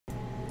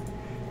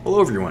Hello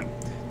everyone,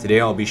 today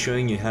I'll be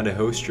showing you how to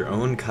host your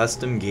own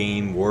custom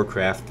game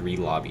Warcraft 3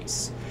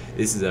 lobbies.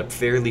 This is a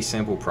fairly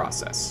simple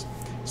process.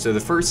 So the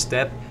first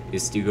step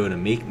is to go to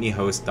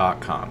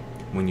makemehost.com.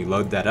 When you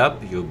load that up,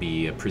 you'll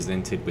be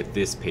presented with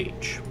this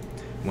page.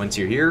 Once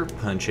you're here,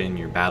 punch in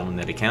your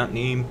Battle.net account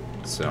name,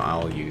 so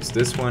I'll use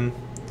this one.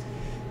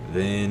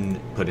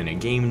 Then put in a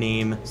game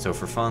name, so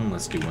for fun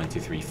let's do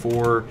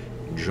 1234,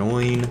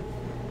 join,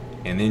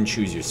 and then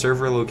choose your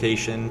server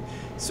location.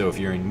 So if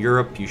you're in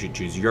Europe, you should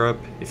choose Europe.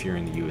 If you're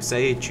in the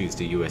USA, choose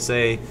the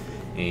USA.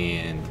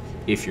 And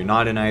if you're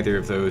not in either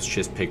of those,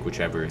 just pick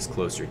whichever is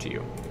closer to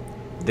you.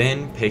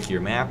 Then pick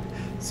your map.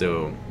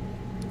 So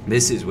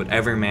this is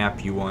whatever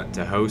map you want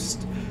to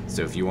host.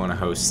 So if you want to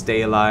host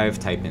Stay Alive,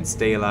 type in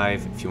Stay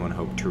Alive. If you want to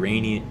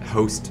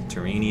host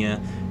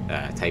Terrania,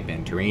 type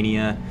in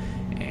Terrania.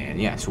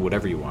 And yeah, so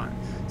whatever you want.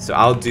 So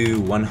I'll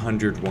do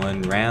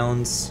 101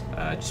 rounds,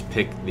 just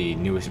pick the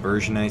newest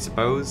version I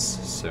suppose,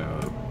 so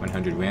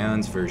 100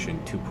 rounds,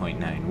 version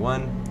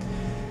 2.91,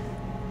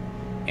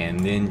 and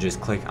then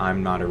just click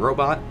I'm not a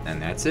robot, and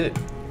that's it.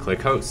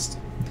 Click host.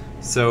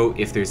 So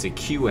if there's a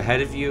queue ahead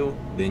of you,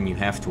 then you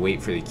have to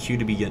wait for the queue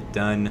to be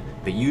done,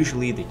 but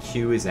usually the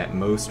queue is at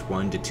most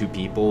 1 to 2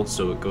 people,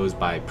 so it goes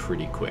by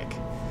pretty quick.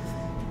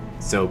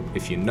 So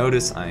if you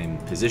notice, I'm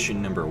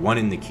position number 1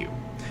 in the queue.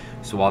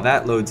 So while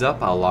that loads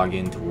up, I'll log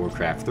into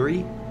Warcraft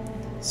 3.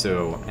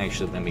 So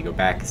actually, let me go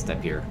back a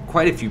step here.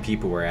 Quite a few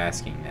people were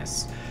asking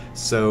this.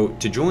 So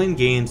to join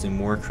games in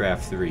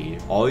Warcraft 3,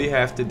 all you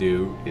have to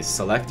do is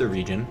select a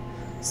region.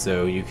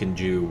 So you can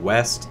do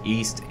West,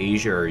 East,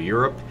 Asia, or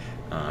Europe.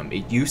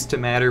 It used to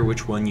matter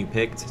which one you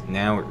picked.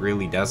 Now it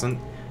really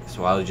doesn't.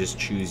 So I'll just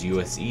choose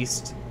US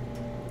East.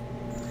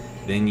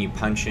 Then you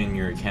punch in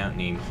your account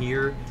name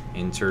here,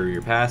 enter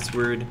your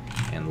password,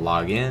 and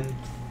log in.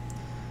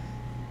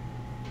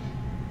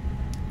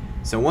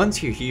 So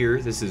once you're here,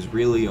 this is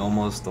really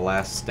almost the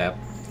last step.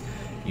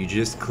 You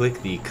just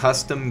click the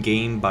custom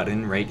game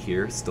button right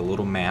here, it's the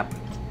little map.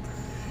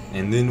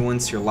 And then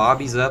once your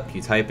lobby's up,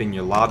 you type in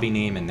your lobby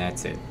name and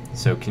that's it.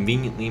 So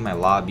conveniently my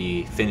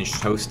lobby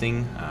finished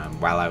hosting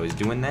while I was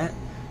doing that.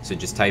 So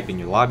just type in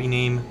your lobby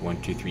name,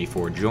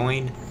 1234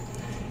 join.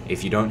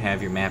 If you don't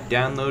have your map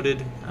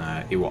downloaded,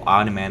 it will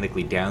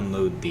automatically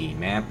download the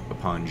map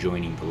upon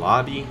joining the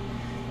lobby.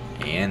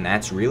 And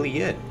that's really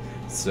it.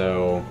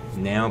 So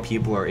now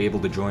people are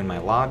able to join my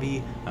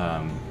lobby.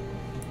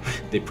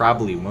 They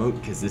probably won't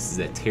because this is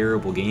a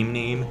terrible game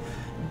name,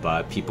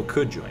 but people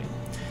could join.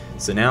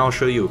 So now I'll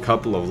show you a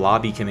couple of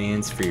lobby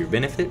commands for your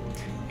benefit,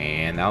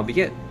 and that'll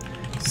be it.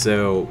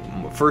 So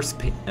first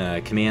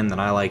command that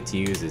I like to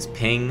use is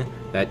ping.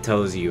 That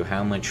tells you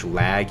how much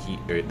lag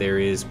there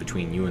is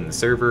between you and the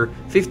server.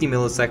 50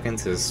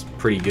 milliseconds is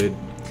pretty good.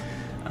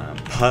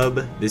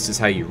 Pub, this is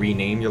how you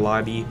rename your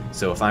lobby.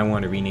 So if I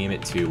want to rename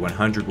it to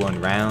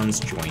 101 rounds,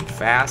 join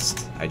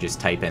fast, I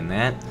just type in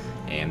that,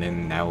 and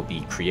then that will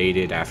be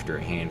created after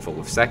a handful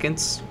of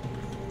seconds.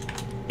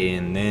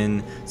 And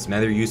then some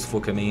other useful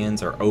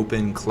commands are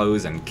open,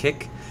 close, and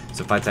kick.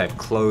 So if I type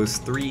close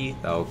 3,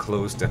 that'll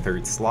close the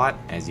third slot,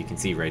 as you can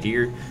see right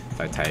here.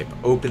 If I type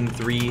open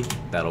 3,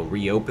 that'll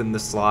reopen the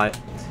slot.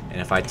 And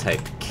if I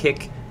type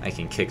kick, I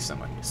can kick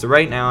someone. So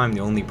right now I'm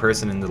the only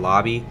person in the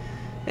lobby.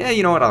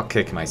 You know what, I'll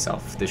kick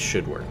myself. This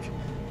should work.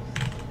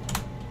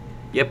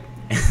 Yep,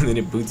 and then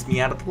it boots me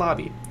out of the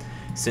lobby.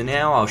 So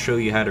now I'll show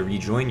you how to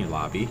rejoin your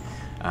lobby.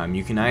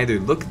 You can either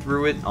look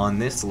through it on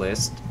this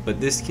list, but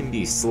this can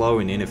be slow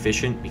and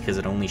inefficient because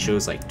it only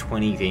shows like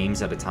 20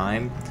 games at a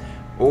time.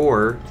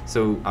 Or,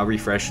 so I'll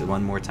refresh it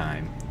one more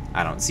time.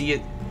 I don't see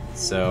it,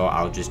 so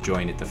I'll just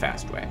join it the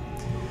fast way.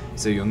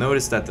 So you'll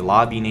notice that the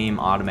lobby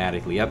name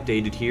automatically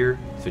updated here,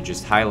 so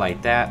just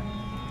highlight that,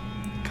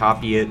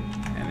 copy it,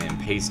 and then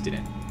paste it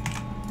in.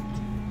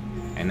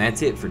 And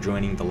that's it for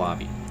joining the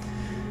lobby.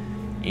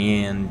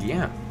 And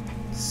yeah,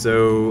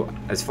 so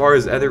as far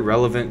as other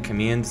relevant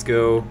commands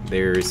go,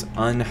 there's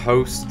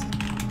unhost,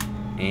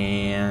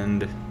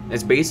 and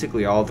that's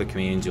basically all the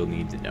commands you'll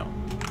need to know.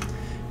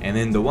 And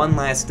then the one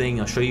last thing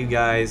I'll show you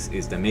guys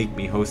is the Make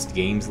Me Host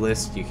Games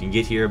list. You can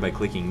get here by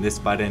clicking this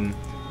button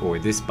or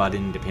this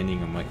button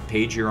depending on what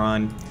page you're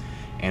on.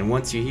 And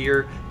once you're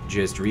here,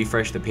 just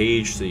refresh the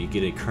page so you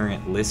get a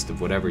current list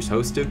of whatever's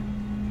hosted.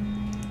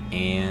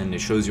 And it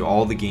shows you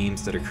all the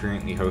games that are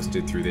currently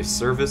hosted through this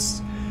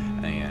service,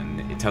 and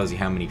it tells you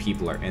how many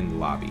people are in the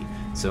lobby.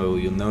 So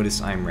you'll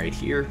notice I'm right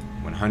here,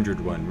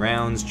 101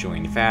 rounds,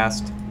 join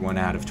fast, 1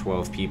 out of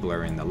 12 people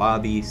are in the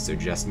lobby, so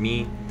just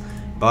me.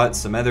 But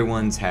some other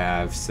ones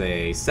have,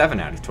 say, 7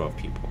 out of 12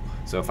 people.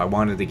 So if I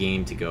wanted the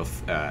game to go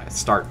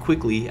start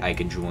quickly, I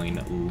could join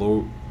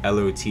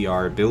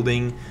LOTR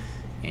building,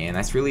 and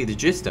that's really the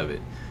gist of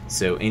it.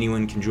 So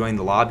anyone can join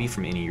the lobby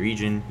from any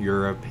region,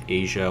 Europe,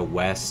 Asia,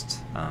 West,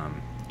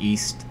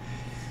 East,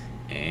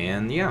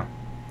 and yeah.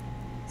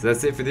 So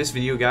that's it for this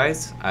video,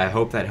 guys. I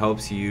hope that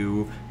helps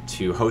you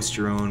to host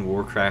your own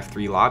Warcraft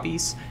 3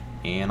 lobbies,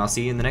 and I'll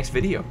see you in the next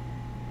video.